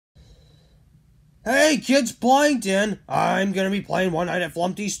Hey kids, Plankton! I'm gonna be playing One Night at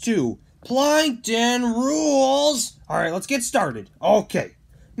Flumpty's 2. Plankton rules! Alright, let's get started. Okay.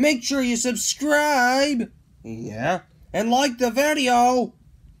 Make sure you subscribe. Yeah. And like the video.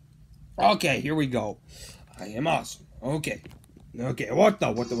 Okay, here we go. I am awesome. Okay. Okay, what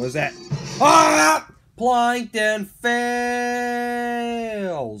was that? Ah! Plankton fails.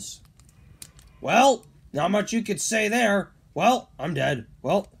 Well, not much you could say there. Well, I'm dead.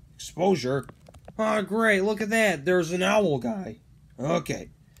 Well, exposure. Oh, great. Look at that. There's an owl guy. Okay.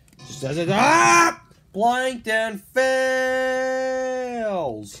 Just does it. Ah! Plankton fails.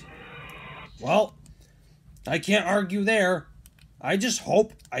 Well, I can't argue there. I just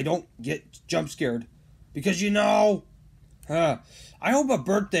hope I don't get jump scared. Because, I hope a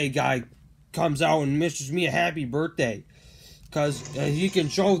birthday guy comes out and wishes me a happy birthday. Because he can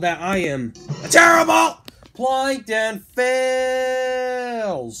show that I am terrible. Plankton fails.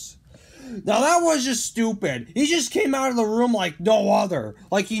 Now that was just stupid. He just came out of the room like no other.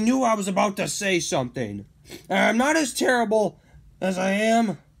 Like he knew I was about to say something. I'm not as terrible as I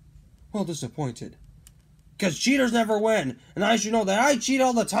am, well, disappointed. Because cheaters never win. And I should know that I cheat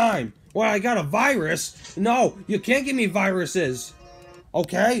all the time. Well, I got a virus. No, you can't give me viruses.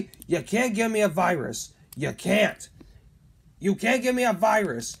 Okay? You can't give me a virus. You can't. You can't give me a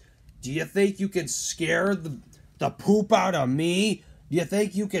virus. Do you think you can scare the poop out of me? You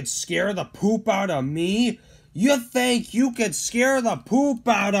think you could scare the poop out of me? You think you could scare the poop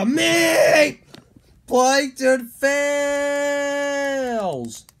out of me? Plankton fails.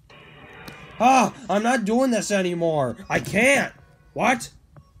 Ah, I'm not doing this anymore. I can't. What?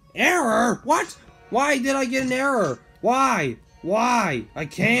 Error? What? Why did I get an error? Why? Why? I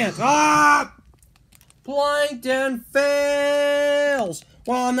can't. Ah! Plankton fails.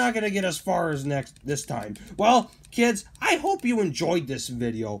 Well, I'm not going to get as far as this time. Well, kids, I hope you enjoyed this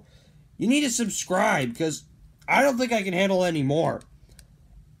video. You need to subscribe because I don't think I can handle any more.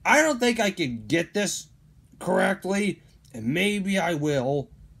 I don't think I can get this correctly, and maybe I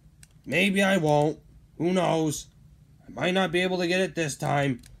will. Maybe I won't. Who knows? I might not be able to get it this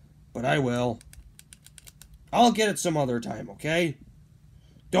time, but I will. I'll get it some other time, okay?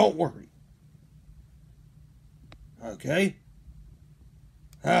 Don't worry. Okay?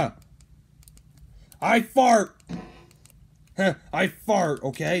 Huh. I fart. Huh. I fart,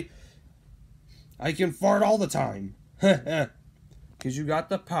 okay? I can fart all the time. Because you got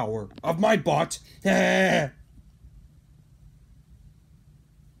the power of my butt.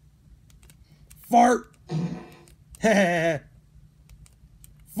 Fart.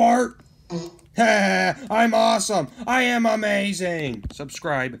 Fart. I'm awesome. I am amazing.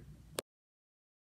 Subscribe.